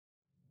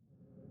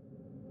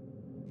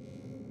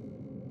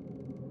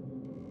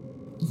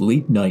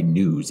Late-night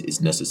news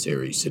is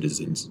necessary,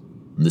 citizens.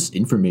 This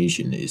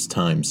information is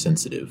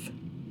time-sensitive.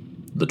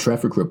 The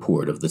traffic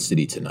report of the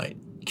city tonight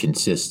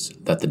consists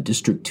that the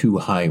District 2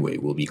 highway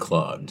will be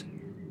clogged.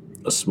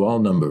 A small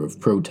number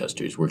of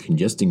protesters were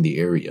congesting the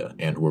area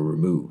and were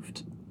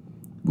removed.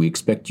 We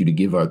expect you to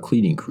give our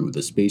cleaning crew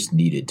the space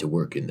needed to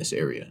work in this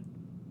area.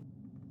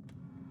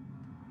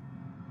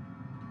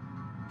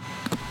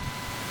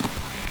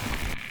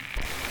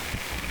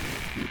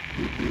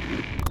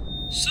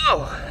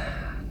 So,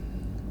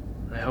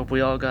 I hope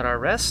we all got our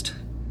rest.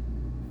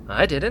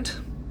 I didn't.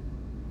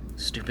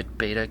 Stupid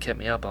beta kept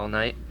me up all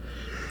night.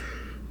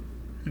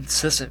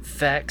 Incessant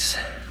fax.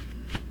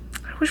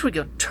 I wish we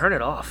could turn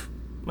it off.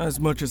 As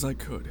much as I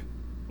could.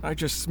 I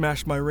just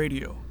smashed my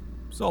radio.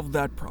 Solved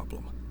that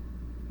problem.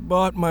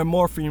 But my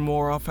morphine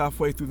wore off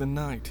halfway through the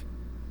night.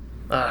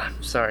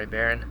 Sorry,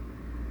 Baron.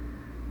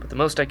 But the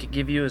most I could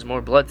give you is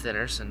more blood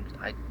thinners, and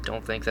I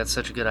don't think that's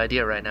such a good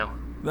idea right now.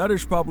 That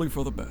is probably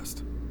for the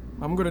best.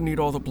 I'm gonna need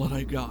all the blood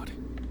I got.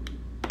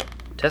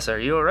 Tessa, are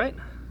you alright?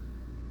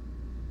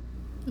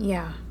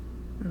 Yeah,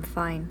 I'm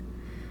fine.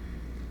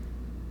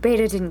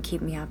 Beta didn't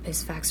keep me up.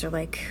 His facts are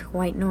like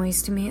white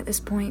noise to me at this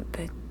point,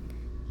 but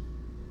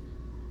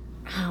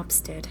Hops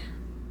did.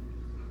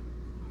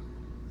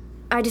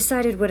 I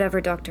decided whatever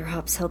Dr.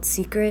 Hops held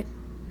secret,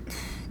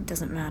 it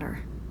doesn't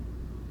matter.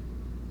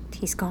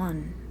 He's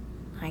gone.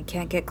 I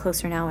can't get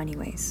closer now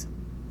anyways.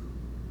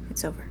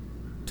 It's over.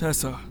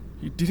 Tessa,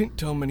 you didn't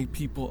tell many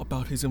people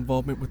about his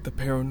involvement with the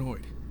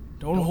paranoid.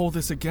 Don't hold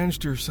this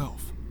against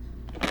yourself.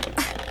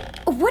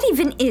 What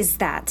even is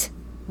that?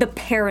 The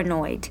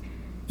paranoid?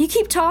 You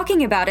keep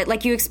talking about it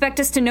like you expect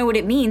us to know what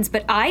it means,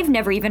 but I've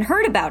never even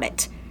heard about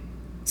it.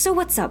 So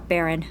what's up,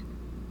 Baron?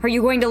 Are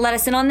you going to let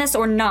us in on this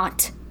or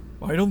not?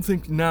 I don't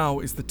think now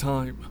is the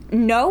time.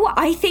 No,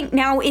 I think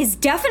now is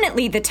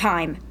definitely the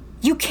time.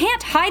 You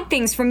can't hide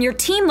things from your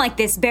team like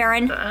this,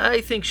 Baron.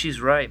 I think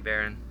she's right,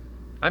 Baron.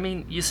 I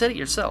mean, you said it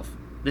yourself.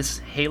 This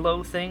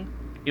Halo thing,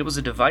 it was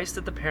a device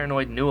that the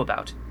paranoid knew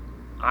about.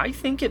 I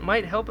think it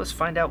might help us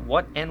find out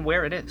what and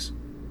where it is.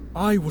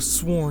 I was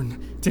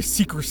sworn to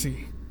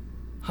secrecy.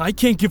 I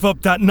can't give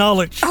up that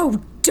knowledge.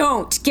 Oh,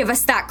 don't give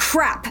us that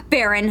crap,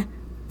 Baron.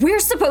 We're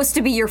supposed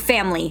to be your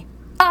family.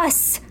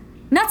 Us.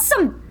 Not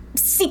some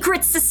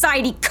secret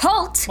society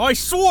cult. I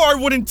swore I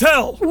wouldn't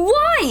tell.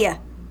 Why?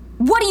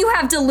 What do you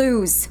have to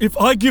lose? If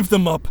I give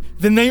them up,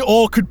 then they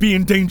all could be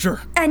in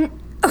danger. And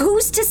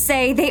who's to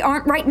say they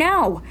aren't right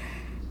now?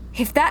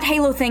 If that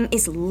Halo thing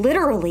is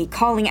literally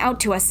calling out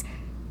to us,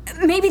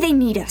 maybe they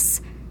need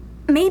us.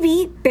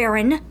 Maybe,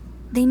 Baron,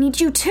 they need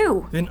you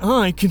too. Then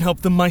I can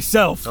help them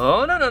myself.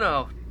 Oh,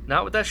 no.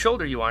 Not with that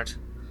shoulder you aren't.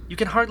 You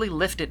can hardly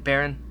lift it,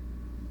 Baron.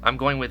 I'm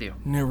going with you.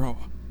 Nero,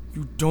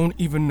 you don't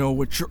even know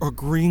what you're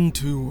agreeing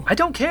to. I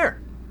don't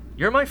care.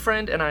 You're my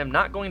friend, and I am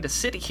not going to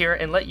sit here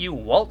and let you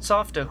waltz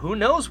off to who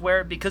knows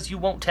where because you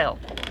won't tell.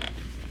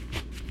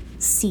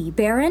 See,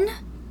 Baron?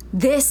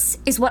 This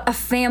is what a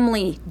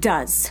family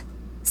does.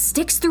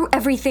 Sticks through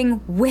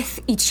everything with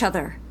each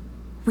other.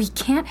 We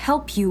can't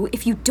help you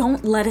if you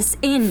don't let us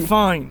in.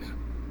 Fine.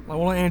 I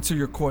will answer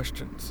your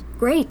questions.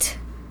 Great.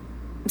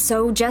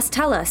 So just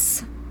tell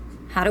us.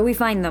 How do we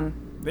find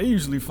them? They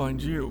usually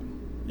find you,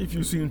 if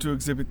you seem to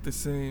exhibit the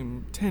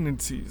same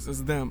tendencies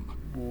as them.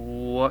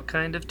 What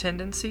kind of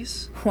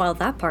tendencies? Well,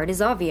 that part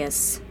is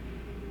obvious.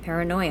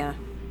 Paranoia.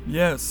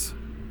 Yes.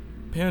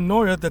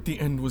 Paranoia that the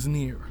end was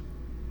near.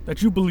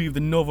 That you believe the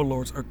Nova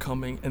Lords are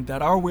coming and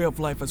that our way of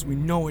life as we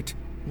know it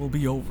will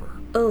be over.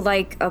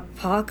 Like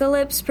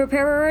apocalypse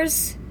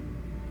preparers?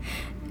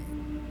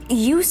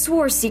 You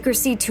swore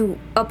secrecy to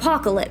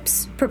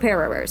apocalypse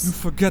preparers. You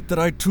forget that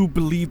I too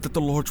believed that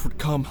the Lords would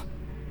come.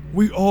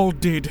 We all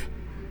did.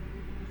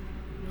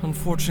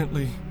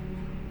 Unfortunately,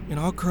 in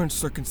our current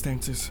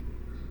circumstances,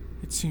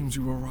 it seems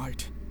you were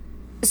right.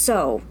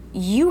 So,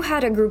 you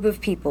had a group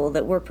of people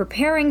that were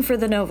preparing for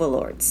the Nova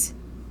Lords,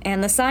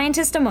 and the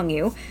scientist among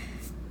you,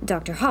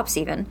 Dr. Hops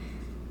even,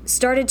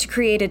 started to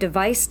create a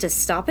device to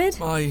stop it?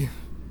 I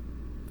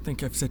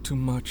think I've said too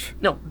much.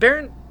 No,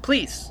 Baron,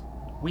 please.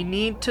 We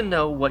need to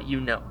know what you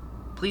know.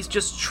 Please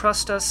just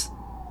trust us.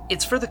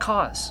 It's for the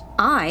cause.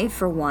 I,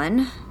 for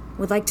one,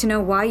 would like to know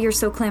why you're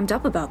so clammed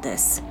up about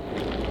this.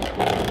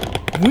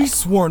 We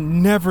swore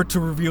never to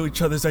reveal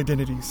each other's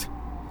identities,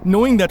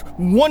 knowing that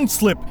one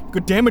slip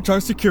could damage our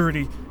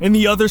security and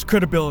the other's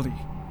credibility.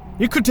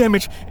 It could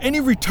damage any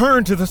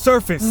return to the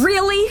surface.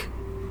 Really?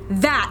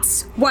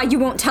 That's why you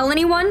won't tell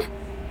anyone?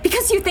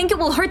 Because you think it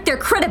will hurt their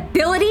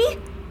credibility?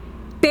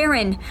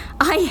 Baron,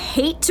 I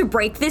hate to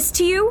break this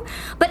to you,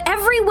 but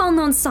every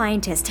well-known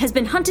scientist has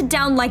been hunted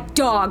down like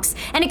dogs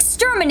and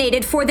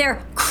exterminated for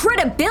their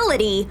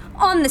credibility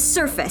on the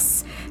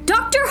surface.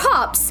 Dr.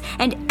 Hops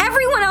and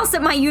everyone else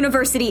at my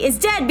university is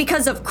dead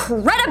because of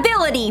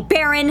credibility,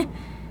 Baron.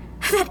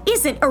 That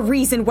isn't a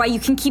reason why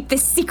you can keep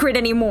this secret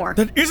anymore.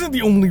 That isn't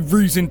the only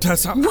reason,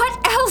 Tessa.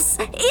 What else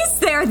is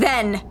there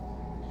then?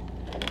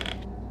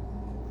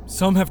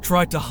 Some have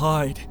tried to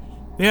hide.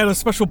 They had a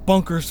special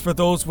bunkers for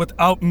those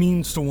without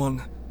means to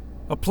one.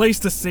 A place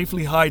to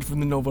safely hide from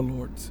the Nova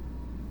Lords.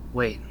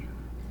 Wait,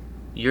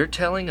 you're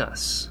telling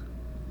us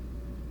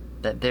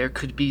that there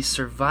could be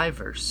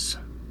survivors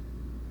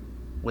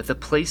with a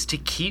place to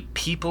keep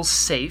people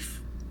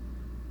safe,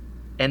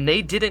 and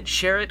they didn't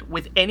share it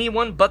with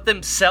anyone but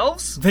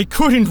themselves? They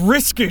couldn't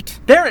risk it!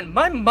 Baron,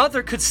 my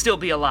mother could still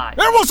be alive.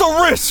 There was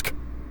a risk!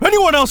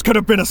 Anyone else could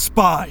have been a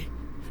spy.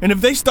 And if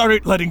they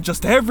started letting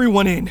just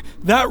everyone in,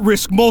 that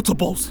risk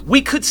multiples.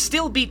 We could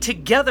still be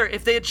together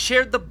if they had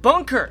shared the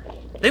bunker.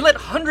 They let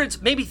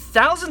hundreds, maybe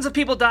thousands of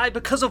people die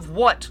because of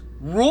what?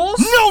 Rules?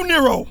 No,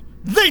 Nero!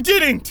 They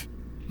didn't!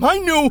 I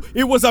knew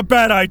it was a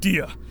bad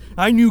idea.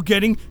 I knew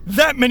getting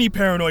that many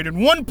paranoid in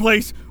one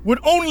place would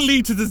only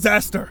lead to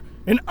disaster.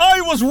 And I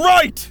was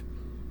right!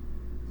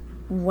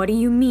 What do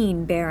you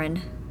mean,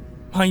 Baron?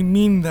 I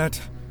mean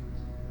that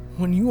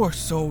when you are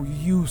so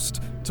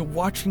used to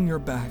watching your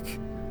back,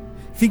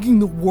 thinking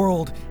the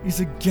world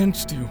is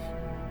against you,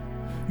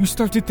 you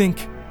start to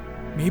think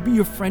maybe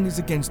your friend is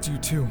against you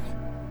too.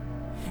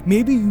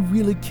 Maybe you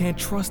really can't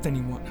trust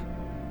anyone.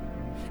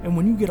 And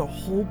when you get a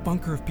whole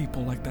bunker of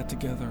people like that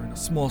together in a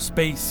small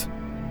space,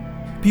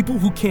 people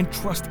who can't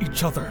trust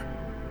each other,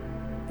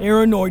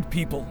 paranoid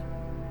people,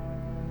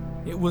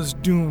 it was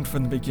doomed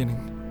from the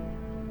beginning.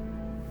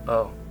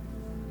 Oh,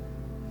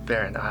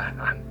 Baron,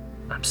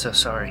 I'm so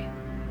sorry.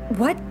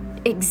 What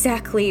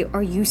exactly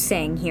are you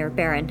saying here,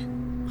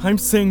 Baron? I'm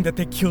saying that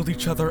they killed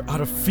each other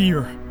out of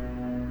fear.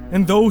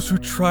 And those who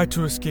tried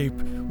to escape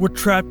were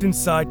trapped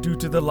inside due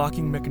to the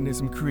locking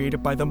mechanism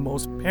created by the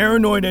most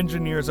paranoid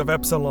engineers of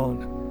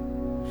Epsilon.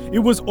 It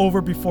was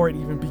over before it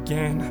even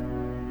began.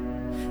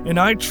 And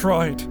I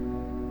tried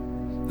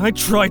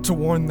to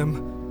warn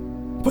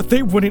them, but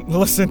they wouldn't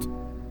listen.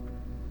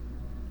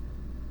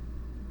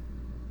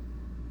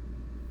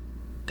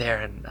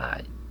 Baron,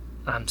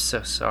 I'm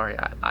so sorry.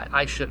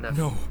 I shouldn't have...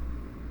 No.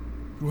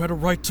 You had a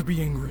right to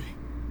be angry.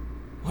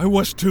 I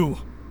was too.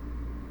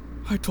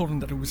 I told them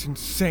that it was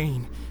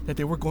insane that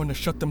they were going to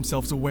shut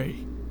themselves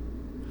away.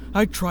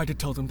 I tried to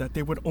tell them that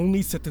they would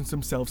only sentence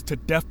themselves to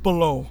death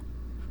below,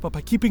 but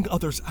by keeping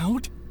others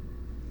out,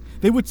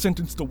 they would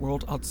sentence the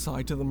world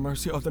outside to the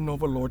mercy of the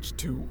Nova Lords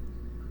too.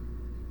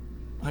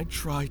 I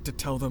tried to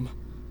tell them.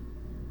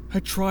 I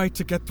tried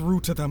to get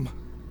through to them.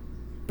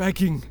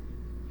 Begging,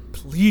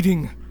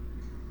 pleading.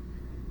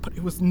 But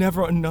it was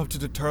never enough to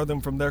deter them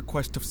from their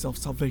quest of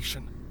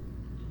self-salvation.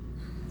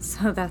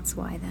 So that's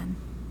why then.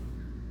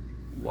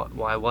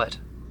 Why what?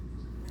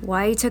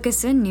 Why you took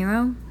us in,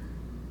 Nero?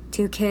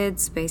 2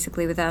 kids,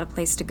 basically without a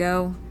place to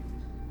go.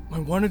 I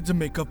wanted to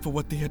make up for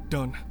what they had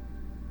done.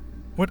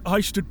 What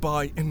I stood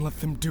by and let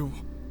them do.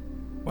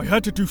 I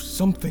had to do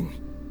something.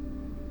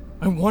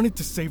 I wanted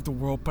to save the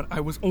world, but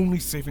I was only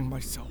saving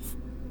myself.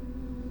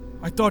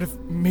 I thought if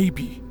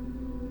maybe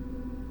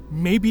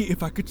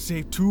if I could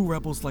save 2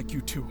 rebels like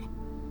you two,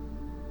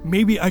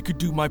 maybe I could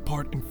do my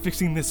part in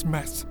fixing this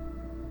mess.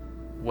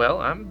 Well,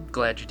 I'm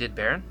glad you did,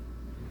 Baron.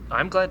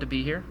 I'm glad to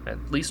be here,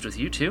 at least with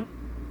you two.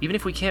 Even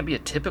if we can't be a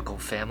typical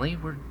family,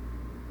 we're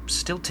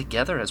still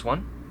together as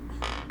one.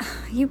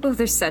 You both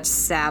are such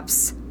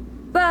saps.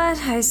 But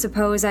I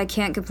suppose I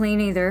can't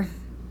complain either.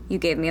 You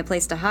gave me a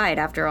place to hide,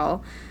 after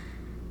all.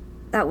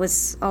 That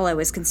was all I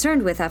was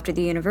concerned with after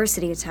the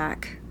university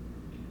attack.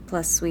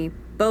 Plus, we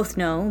both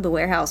know the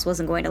warehouse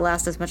wasn't going to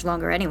last us much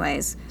longer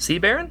anyways. See,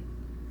 Baron?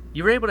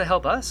 You were able to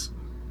help us.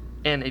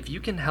 And if you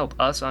can help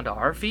us onto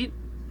our feet,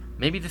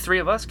 maybe the 3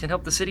 of us can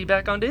help the city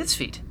back onto its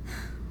feet.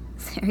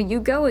 There you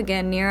go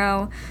again,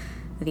 Nero.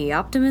 The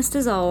optimist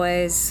as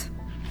always.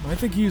 I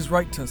think he is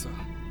right, Tessa.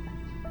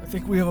 I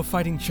think we have a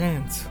fighting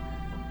chance.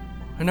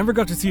 I never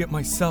got to see it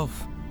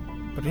myself,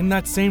 but in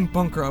that same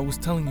bunker I was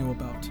telling you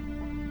about.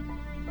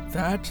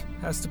 That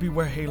has to be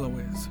where Halo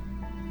is.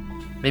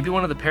 Maybe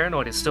one of the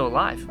paranoid is still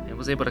alive and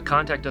was able to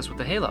contact us with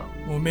the Halo.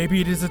 Or maybe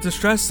it is a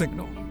distress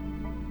signal.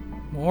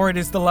 Or it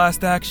is the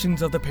last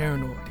actions of the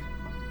paranoid.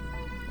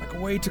 Like a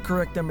way to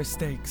correct their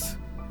mistakes.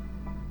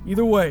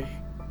 Either way,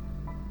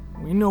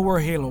 we know where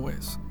Halo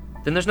is.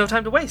 Then there's no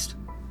time to waste.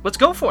 Let's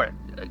go for it.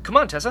 Come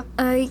on, Tessa.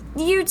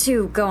 You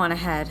two go on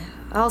ahead.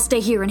 I'll stay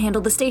here and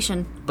handle the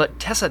station. But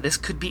Tessa, this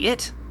could be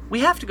it. We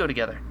have to go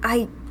together.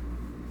 I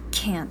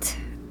can't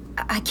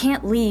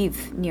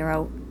leave,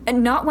 Nero.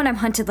 Not when I'm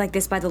hunted like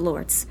this by the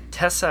Lords.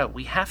 Tessa,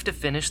 we have to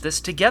finish this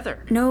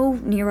together. No,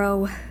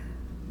 Nero,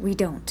 we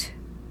don't.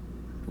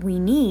 We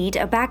need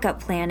a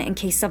backup plan in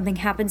case something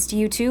happens to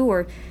you two,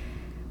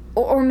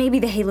 or maybe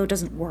the Halo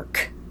doesn't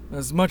work.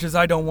 As much as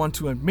I don't want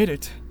to admit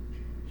it,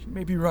 she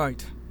may be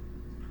right.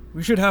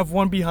 We should have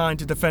one behind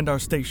to defend our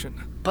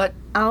station. But...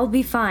 I'll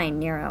be fine,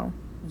 Nero.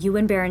 You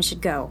and Baron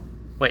should go.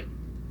 Wait,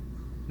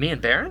 me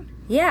and Baron?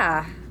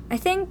 Yeah, I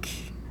think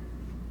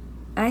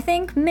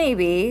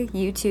maybe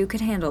you two could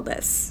handle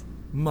this.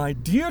 My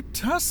dear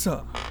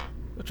Tessa,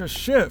 such a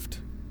shift.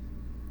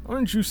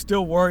 Aren't you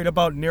still worried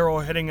about Nero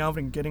heading out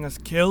and getting us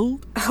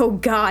killed? Oh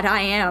God,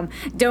 I am.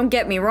 Don't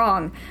get me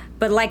wrong.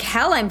 But like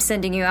hell I'm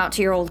sending you out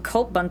to your old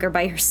cult bunker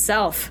by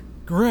yourself.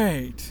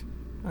 Great.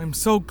 I'm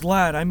so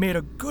glad I made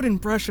a good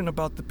impression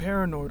about the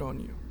paranoid on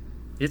you.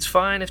 It's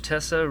fine if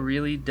Tessa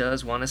really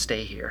does want to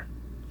stay here.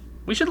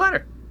 We should let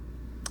her.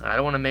 I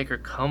don't want to make her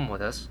come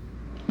with us.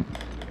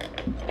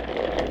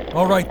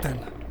 All right then.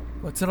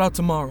 Let's head out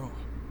tomorrow.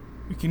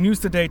 We can use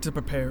the day to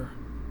prepare.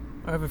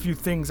 I have a few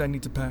things I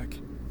need to pack.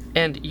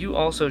 And you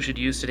also should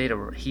use today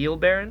to heal,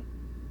 Baron.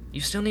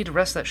 You still need to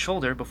rest that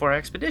shoulder before our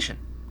expedition.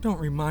 Don't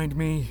remind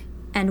me.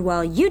 And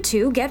while you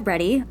two get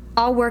ready,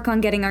 I'll work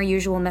on getting our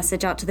usual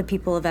message out to the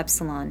people of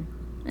Epsilon.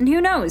 And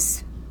who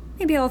knows?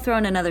 Maybe I'll throw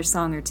in another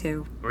song or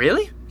two.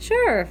 Really?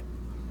 Sure.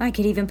 I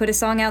could even put a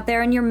song out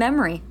there in your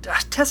memory.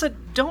 Tessa,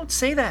 don't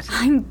say that.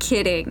 I'm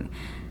kidding.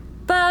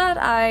 But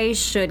I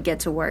should get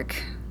to work.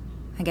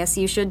 I guess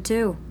you should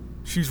too.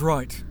 She's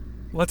right.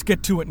 Let's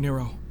get to it,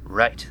 Nero.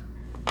 Right.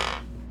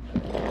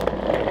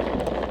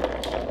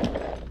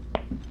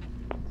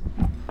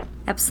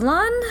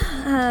 Epsilon,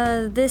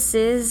 this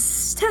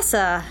is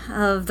Tessa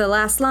of The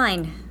Last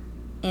Line.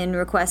 In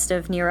request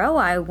of Nero,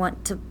 I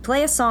want to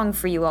play a song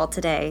for you all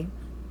today.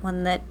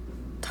 One that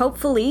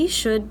hopefully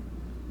should,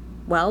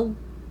 well,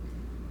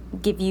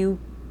 give you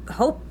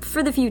hope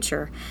for the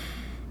future.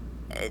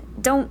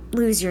 Don't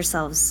lose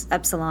yourselves,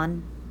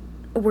 Epsilon.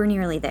 We're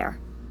nearly there.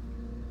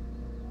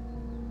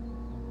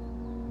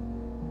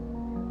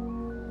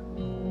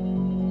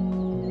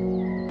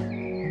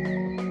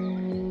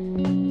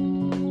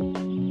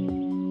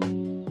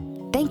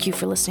 Thank you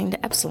for listening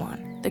to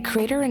Epsilon. The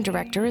creator and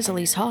director is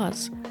Elise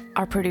Hawes.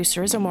 Our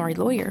producer is Amari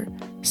Lawyer.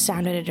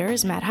 Sound editor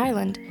is Matt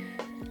Hyland.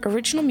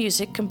 Original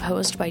music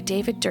composed by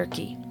David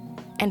Durkee.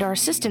 And our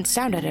assistant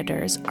sound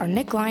editors are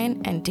Nick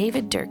Lyon and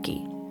David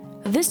Durkee.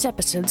 This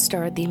episode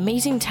starred the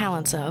amazing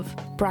talents of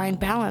Brian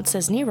Balance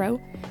as Nero,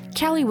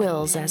 Callie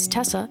Wills as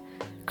Tessa,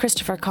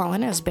 Christopher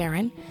Collin as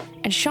Baron,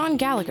 and Sean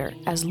Gallagher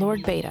as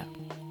Lord Beta.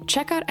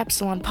 Check out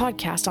Epsilon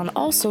Podcast on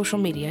all social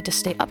media to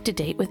stay up to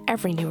date with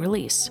every new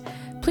release.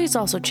 Please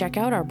also check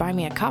out our Buy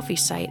Me a Coffee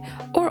site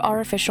or our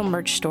official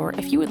merch store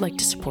if you would like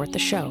to support the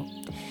show.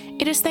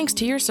 It is thanks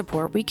to your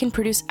support we can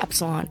produce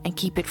Epsilon and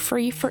keep it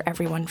free for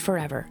everyone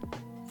forever.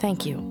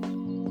 Thank you.